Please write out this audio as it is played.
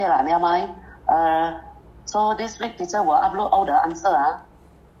lah, never mind. So this week teacher will upload all the answer,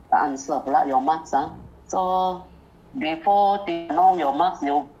 the answer plus your marks. So before they know your marks,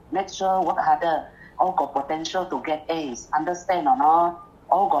 you make sure work harder. All got potential to get A's. Understand or not?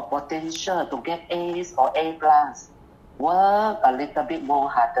 All got potential to get A's or A plus. Work a little bit more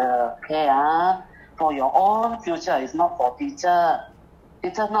harder, okay? For your own future, it's not for teacher.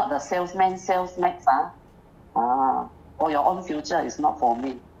 Teacher not the salesman, sales max. For your own future, it's not for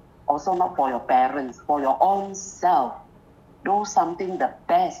me. Also not for your parents, for your own self. Do something the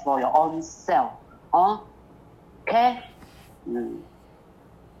best for your own self. Okay?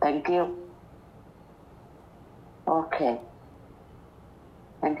 Thank you. Okay.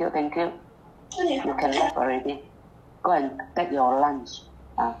 Thank you. You can leave already. Go and take your lunch.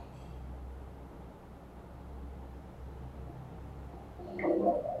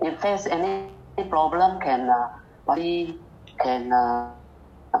 If there's any problem, can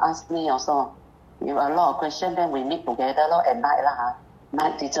ask me also. If a lot of questions, then we meet together at night lah.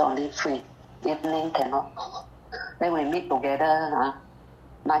 Night teacher only free. Evening cannot. Then we meet together.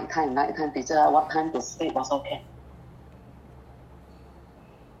 Night time teacher, what time to sleep also okay.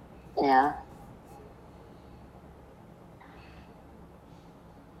 Yeah.